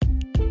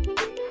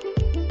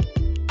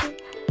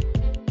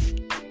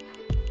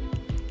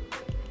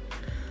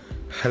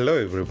Hello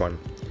everyone.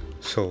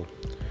 So,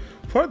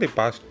 for the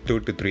past 2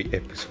 to 3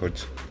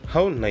 episodes,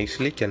 how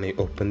nicely can I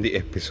open the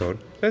episode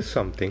is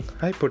something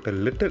I put a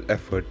little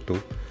effort to,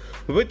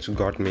 which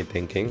got me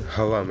thinking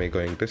how am I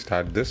going to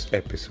start this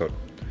episode.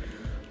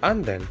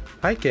 And then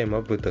I came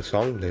up with a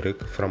song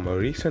lyric from a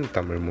recent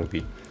Tamil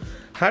movie.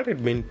 Had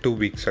it been 2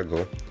 weeks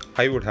ago,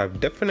 I would have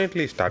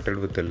definitely started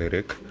with the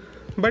lyric,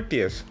 but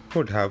yes,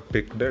 would have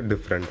picked a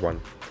different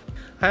one.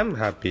 I'm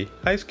happy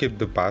I skipped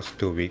the past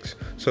 2 weeks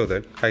so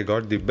that I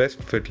got the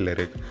best fit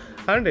lyric,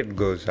 and it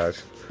goes as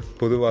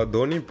புதுவா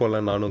Dhoni போல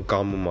நானும்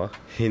காமுமா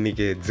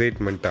இன்னைக்கு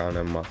excitement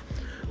ஆனம்மா,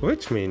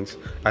 which means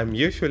I'm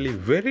usually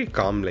very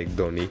calm like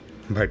Dhoni,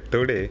 but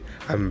today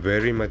I'm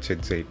very much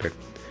excited.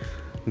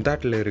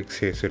 That lyric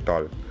says it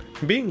all.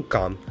 Being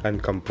calm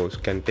and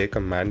composed can take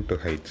a man to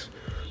heights.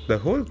 The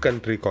whole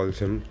country calls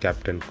him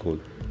Captain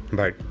Cool,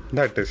 but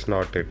that is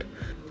not it.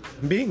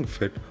 Being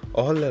fit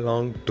all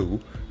along too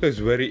is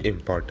very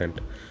important.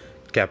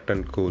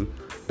 Captain Cool,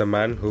 the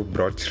man who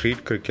brought street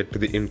cricket to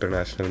the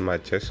international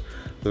matches,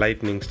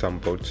 lightning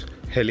stump outs,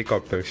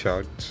 helicopter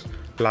shots,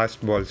 last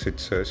ball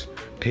sixers,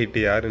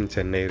 TTR in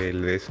Chennai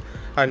Railways,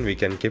 and we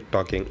can keep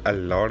talking a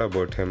lot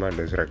about him and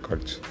his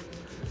records.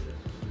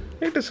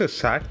 It is a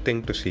sad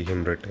thing to see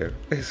him retire,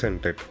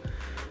 isn't it?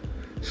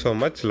 So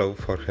much love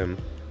for him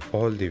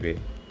all the way.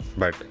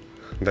 But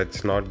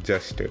that's not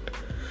just it.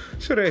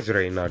 Suresh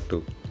Raina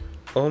too.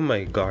 Oh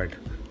my god.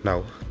 Now,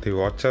 the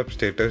WhatsApp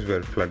status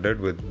were flooded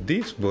with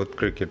these both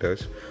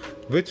cricketers,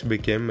 which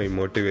became my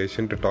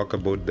motivation to talk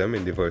about them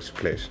in the first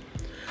place.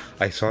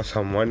 I saw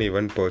someone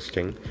even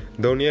posting,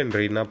 Dhoni and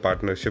Raina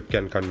partnership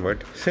can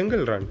convert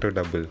single run to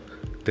double.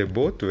 They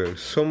both were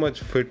so much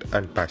fit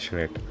and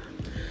passionate.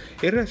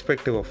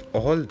 Irrespective of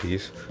all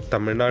these,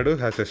 Tamil Nadu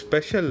has a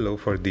special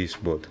love for these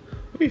both.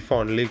 We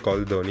fondly call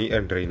Dhoni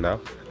and Raina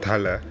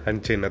Thala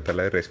and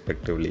Chinnathala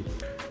respectively.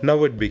 Now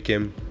it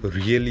became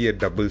really a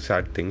double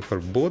sad thing for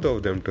both of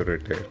them to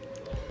retire.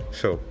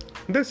 So,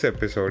 this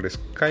episode is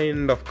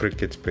kind of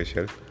cricket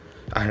special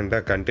and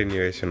a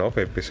continuation of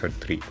episode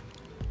 3.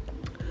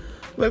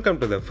 Welcome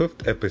to the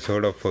 5th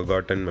episode of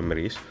Forgotten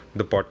Memories,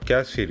 the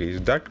podcast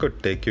series that could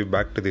take you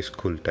back to the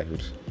school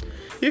times.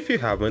 If you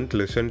haven't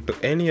listened to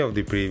any of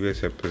the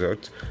previous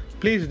episodes,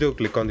 please do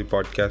click on the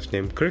podcast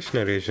name Krish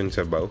Narrations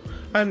above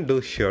and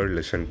do sure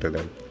listen to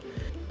them.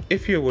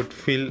 If you would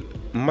feel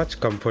much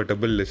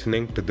comfortable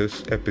listening to this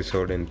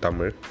episode in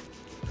Tamil,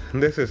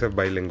 this is a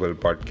bilingual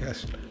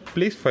podcast.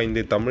 Please find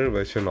the Tamil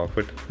version of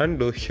it and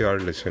do sure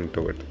listen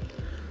to it.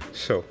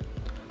 So,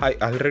 I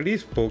already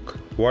spoke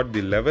what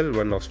the level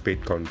 1 of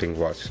speed counting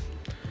was.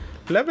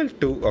 Level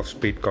 2 of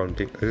speed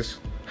counting is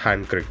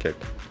hand cricket.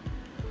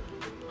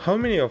 How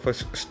many of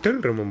us still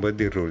remember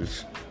the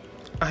rules?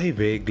 I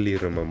vaguely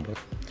remember.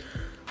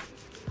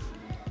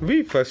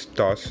 We first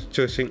toss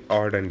choosing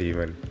odd and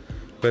even.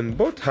 When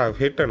both have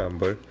hit a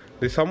number,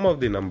 the sum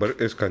of the number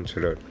is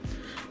considered.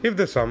 If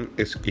the sum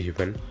is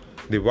even,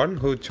 the one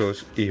who chose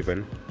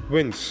even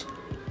wins.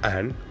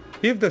 And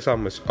if the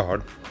sum is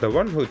odd, the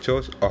one who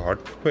chose odd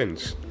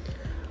wins.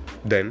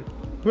 Then,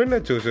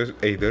 winner chooses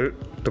either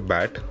to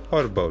bat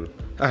or bowl,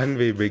 and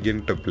we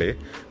begin to play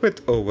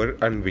with over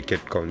and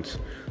wicket counts.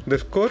 The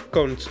score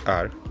counts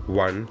are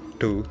 1,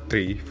 2,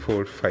 3,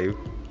 4, 5,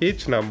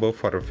 each number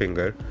for a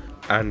finger,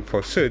 and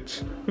for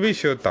sits, we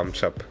show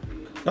thumbs up.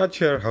 Not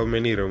sure how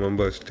many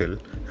remember still.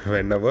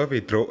 Whenever we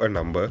throw a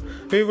number,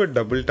 we would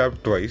double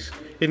tap twice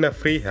in a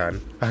free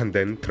hand and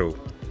then throw.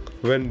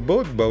 When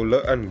both bowler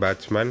and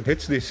batsman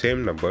hits the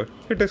same number,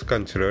 it is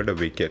considered a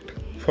wicket.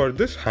 For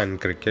this hand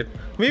cricket,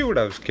 we would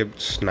have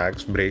skipped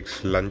snacks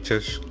breaks,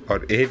 lunches,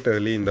 or ate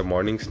early in the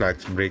morning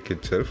snacks break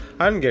itself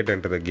and get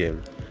into the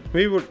game.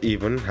 We would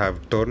even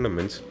have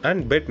tournaments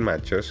and bet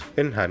matches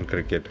in hand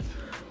cricket.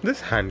 This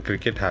hand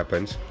cricket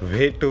happens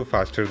way too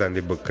faster than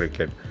the book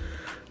cricket.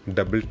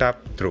 Double tap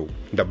throw,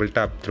 double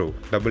tap throw,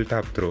 double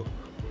tap throw,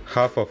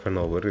 half of an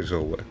over is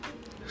over.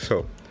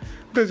 So,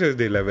 this is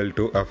the level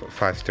 2 of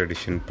fast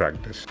addition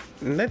practice.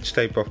 Next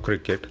type of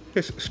cricket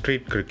is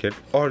street cricket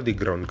or the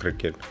ground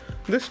cricket.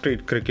 The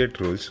street cricket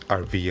rules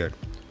are weird.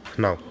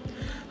 Now,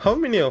 how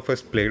many of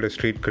us played a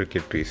street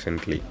cricket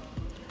recently?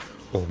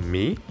 Oh,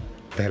 me?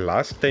 The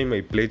last time I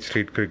played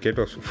street cricket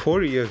was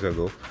 4 years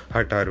ago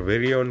at our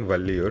very own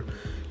Valliyur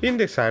in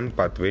the sand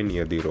pathway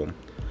near the Rome.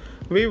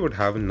 We would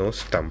have no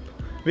stump.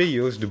 We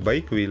used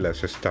bike wheel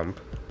as a stump,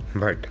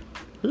 but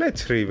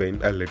let's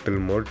rewind a little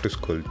more to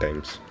school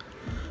times.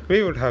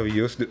 We would have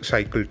used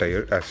cycle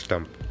tire as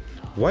stump.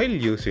 While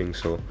using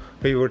so,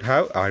 we would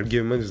have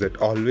arguments that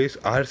always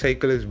our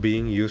cycle is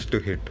being used to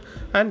hit,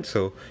 and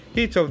so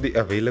each of the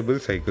available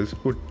cycles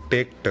would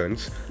take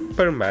turns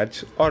per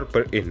match or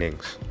per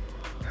innings.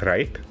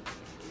 Right?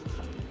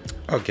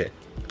 Okay,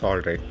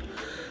 alright.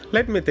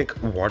 Let me think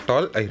what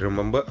all I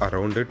remember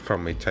around it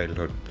from my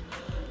childhood.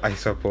 I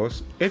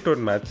suppose it would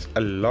match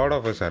a lot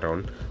of us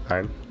around,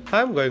 and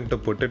I'm going to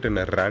put it in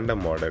a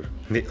random order,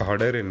 the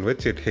order in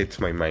which it hits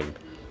my mind.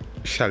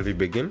 Shall we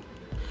begin?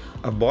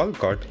 A ball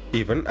caught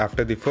even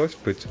after the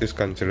first pitch is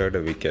considered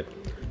a wicket.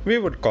 We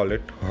would call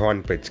it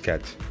one pitch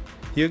catch.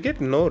 You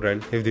get no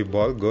run if the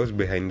ball goes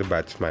behind the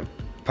batsman,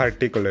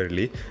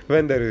 particularly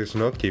when there is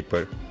no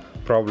keeper.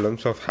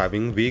 Problems of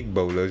having weak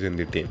bowlers in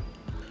the team.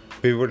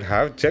 We would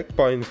have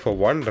checkpoints for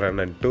 1 run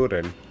and 2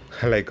 run,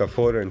 like a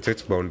 4 and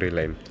 6 boundary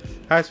line,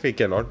 as we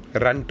cannot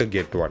run to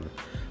get 1.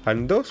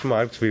 And those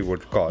marks we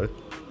would call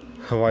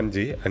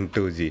 1G and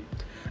 2G.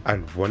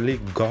 And only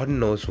God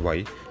knows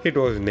why it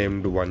was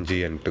named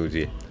 1G and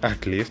 2G.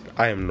 At least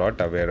I am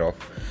not aware of.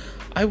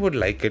 I would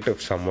like it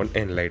if someone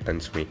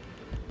enlightens me.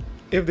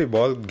 If the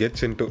ball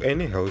gets into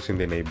any house in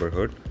the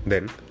neighborhood,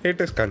 then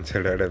it is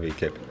considered a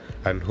wicket,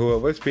 and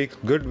whoever speaks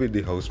good with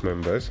the house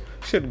members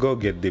should go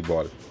get the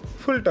ball.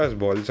 Full toss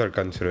balls are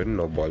considered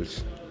no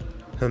balls.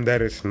 And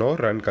there is no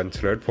run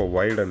considered for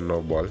wide and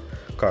no ball,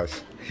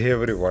 cause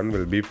everyone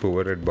will be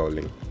poor at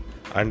bowling.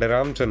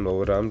 Underarms and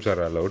overarms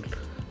are allowed,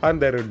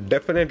 and there would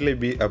definitely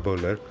be a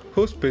bowler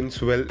who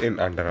spins well in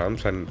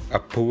underarms and a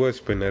poor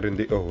spinner in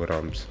the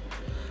overarms.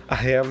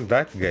 I am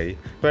that guy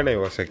when I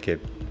was a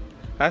kid.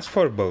 As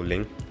for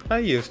bowling, I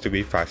used to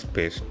be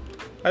fast-paced.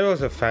 I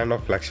was a fan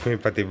of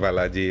Lakshmipati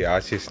Balaji,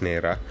 Ashish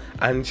Nehra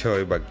and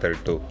Shoaib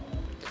Akhtar too.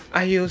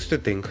 I used to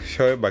think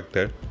Shoaib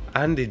Akhtar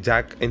and the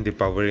Jack in the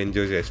Power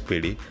Rangers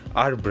SPD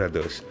are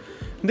brothers.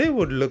 They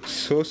would look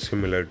so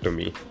similar to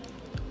me.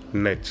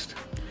 Next,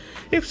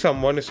 if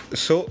someone is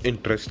so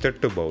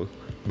interested to bowl,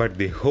 but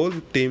the whole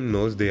team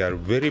knows they are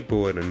very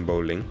poor in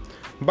bowling,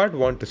 but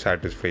want to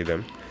satisfy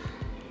them,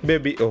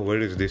 baby over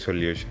is the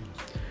solution.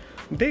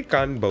 They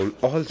can't bowl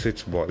all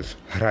 6 balls,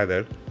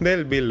 rather,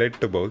 they'll be led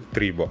to bowl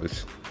 3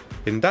 balls.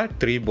 In that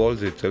 3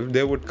 balls itself,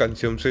 they would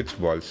consume 6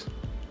 balls.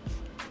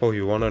 Oh,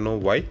 you wanna know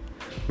why?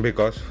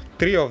 Because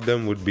 3 of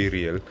them would be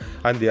real,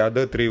 and the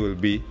other 3 will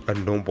be a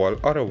no ball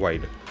or a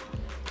wide.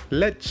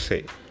 Let's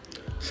say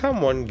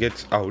someone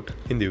gets out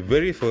in the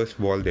very first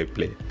ball they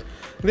play.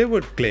 They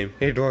would claim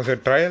it was a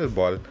trial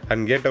ball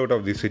and get out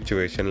of the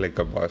situation like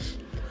a boss.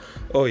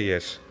 Oh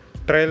yes,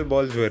 trial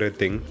balls were a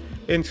thing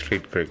in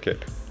street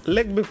cricket.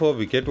 Leg before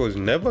wicket was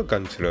never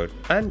considered,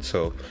 and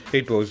so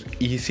it was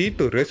easy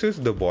to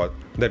resist the ball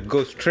that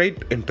goes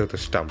straight into the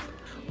stump.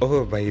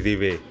 Oh, by the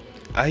way,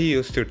 I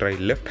used to try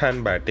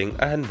left-hand batting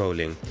and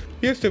bowling.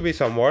 Used to be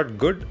somewhat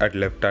good at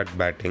left-hand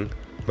batting,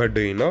 but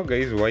do you know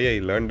guys why I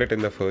learned it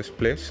in the first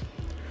place?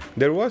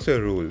 There was a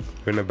rule: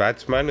 when a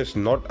batsman is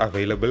not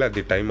available at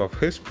the time of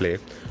his play,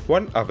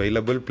 one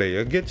available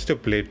player gets to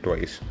play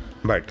twice,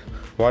 but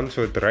once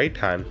with right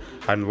hand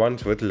and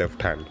once with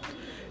left hand.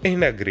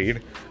 In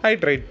agreed, I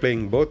tried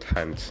playing both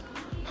hands.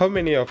 How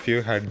many of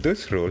you had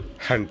this rule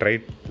and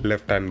tried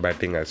left-hand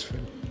batting as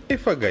well?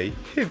 If a guy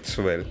hits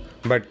well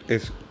but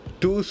is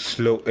too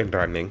slow in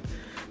running,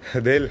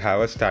 they'll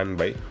have a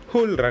standby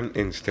who'll run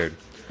instead.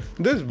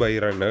 This by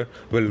runner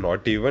will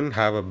not even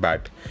have a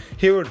bat.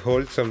 He would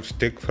hold some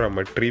stick from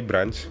a tree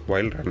branch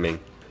while running.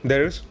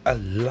 There is a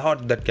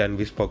lot that can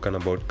be spoken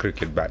about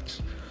cricket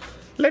bats.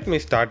 Let me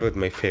start with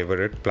my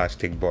favorite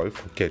plastic ball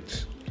for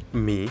kids.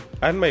 Me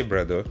and my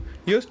brother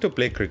used to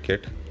play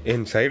cricket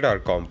inside our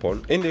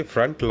compound in the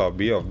front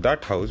lobby of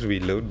that house we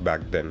lived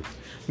back then.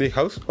 The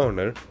house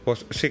owner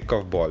was sick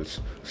of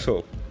balls,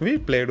 so we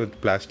played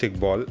with plastic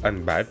ball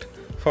and bat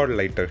for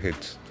lighter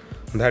hits.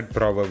 That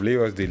probably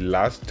was the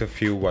last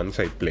few ones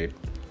I played.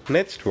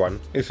 Next one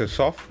is a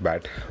soft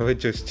bat,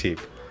 which is cheap.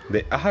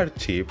 They are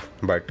cheap,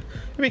 but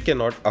we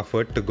cannot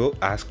afford to go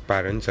ask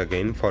parents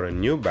again for a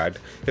new bat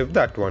if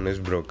that one is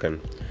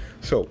broken.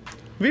 So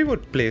we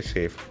would play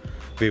safe.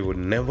 We would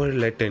never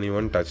let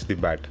anyone touch the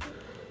bat.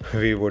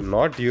 We would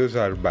not use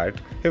our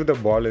bat if the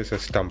ball is a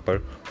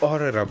stumper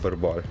or a rubber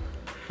ball.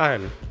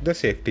 And the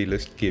safety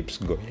list keeps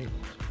going.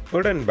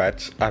 Wooden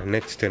bats are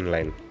next in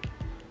line.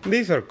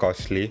 These are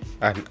costly,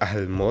 and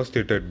almost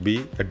it would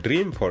be a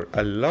dream for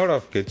a lot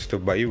of kids to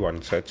buy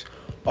one such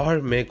or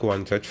make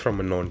one such from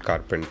a known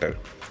carpenter.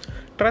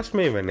 Trust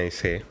me when I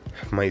say,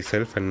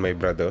 myself and my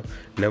brother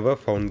never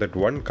found that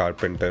one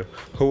carpenter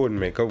who would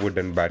make a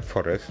wooden bat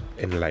for us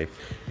in life.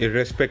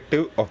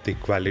 Irrespective of the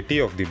quality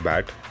of the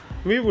bat,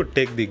 we would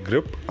take the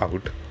grip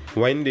out,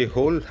 wind the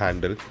whole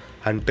handle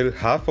until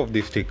half of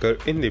the sticker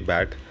in the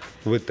bat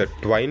with a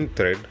twine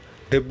thread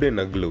dipped in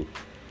a glue,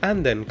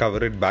 and then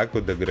cover it back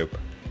with the grip.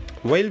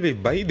 While we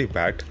buy the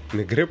bat,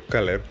 the grip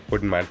color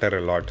would matter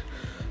a lot.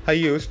 I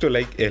used to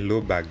like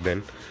yellow back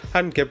then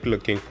and kept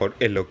looking for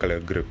yellow color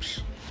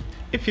grips.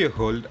 If you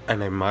hold an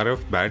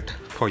MRF bat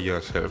for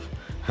yourself,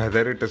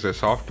 whether it is a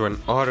soft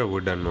one or a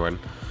wooden one,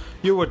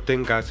 you would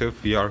think as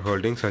if you are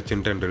holding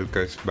Sachin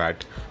Tendulkar's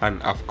bat,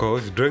 and of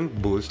course drink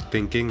boost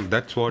thinking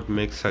that's what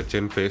makes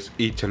Sachin face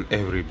each and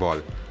every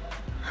ball.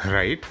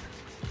 Right?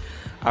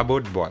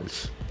 About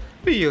balls.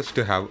 We used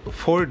to have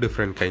 4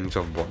 different kinds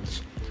of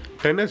balls.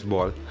 Tennis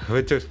ball,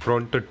 which is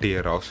prone to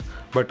tear-offs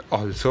but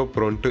also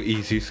prone to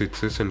easy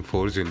 6s and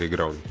 4s in the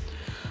ground.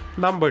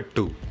 Number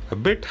 2, a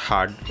bit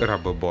hard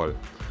rubber ball.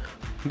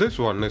 This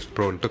one is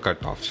prone to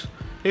cut-offs.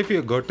 If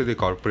you go to the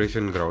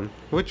corporation ground,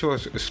 which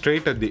was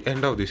straight at the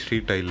end of the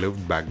street I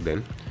lived back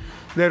then,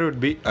 there would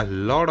be a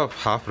lot of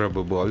half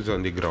rubber balls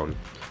on the ground.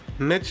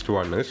 Next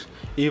one is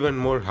even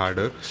more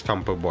harder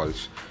stumper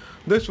balls.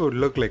 This would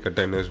look like a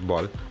tennis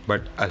ball,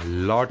 but a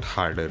lot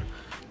harder.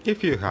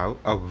 If you have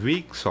a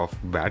weak soft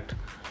bat,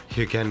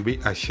 you can be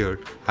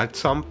assured at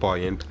some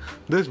point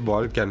this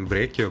ball can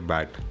break your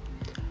bat.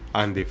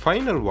 And the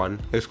final one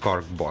is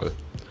corkball.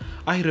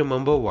 I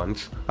remember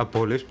once a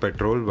police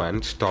patrol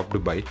van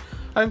stopped by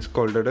and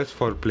scolded us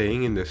for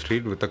playing in the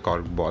street with a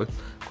corkball,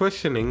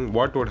 questioning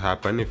what would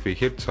happen if we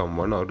hit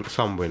someone or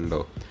some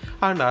window,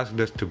 and asked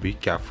us to be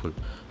careful.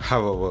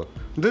 However,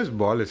 this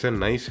ball is a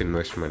nice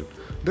investment.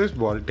 This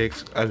ball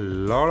takes a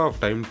lot of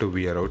time to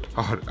wear out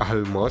or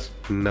almost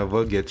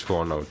never gets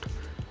worn out.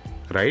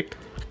 Right?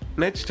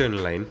 Next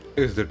in line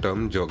is the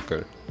term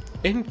joker.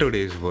 In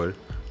today's world,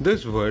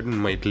 this word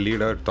might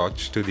lead our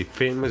thoughts to the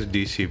famous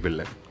DC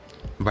villain.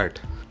 But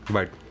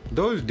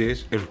those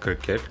days in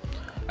cricket,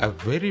 a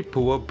very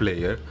poor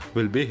player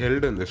will be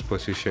held in this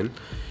position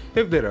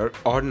if there are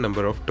odd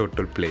number of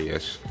total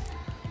players.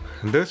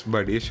 This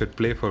buddy should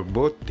play for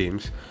both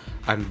teams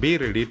and be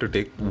ready to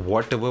take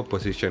whatever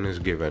position is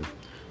given.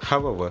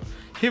 However,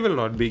 he will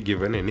not be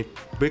given any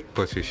big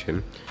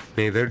position,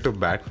 neither to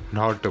bat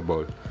nor to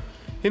bowl.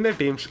 In the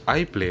teams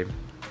I played,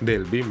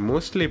 they'll be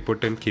mostly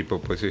put in keeper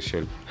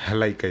position.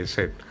 Like I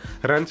said,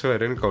 runs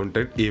weren't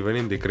counted even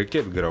in the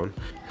cricket ground.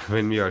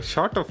 When we are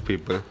short of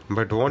people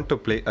but want to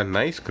play a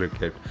nice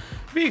cricket,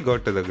 we go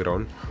to the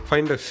ground,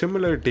 find a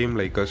similar team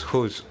like us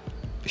who's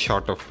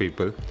short of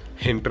people,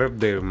 interrupt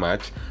their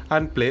match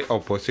and play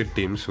opposite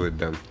teams with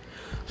them.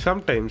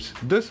 Sometimes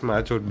this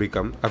match would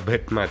become a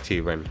bet match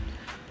even,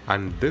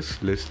 and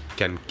this list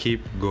can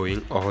keep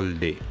going all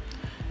day.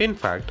 In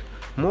fact,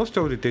 most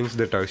of the things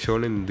that are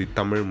shown in the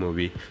Tamil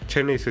movie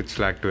Chennai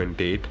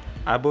 6/28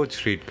 about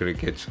street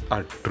crickets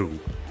are true.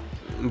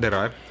 There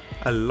are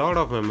a lot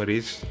of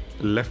memories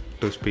left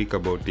to speak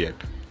about yet,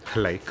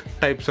 like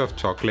types of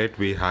chocolate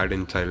we had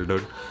in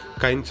childhood,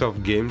 kinds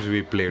of games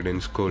we played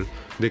in school,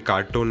 the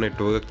Cartoon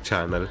Network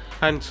channel,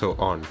 and so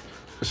on.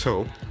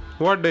 So,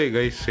 what do you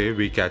guys say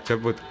we catch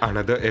up with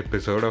another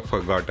episode of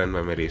Forgotten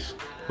Memories?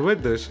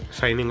 With this,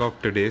 signing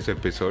off today's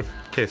episode,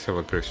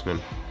 Kesava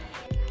Krishnan.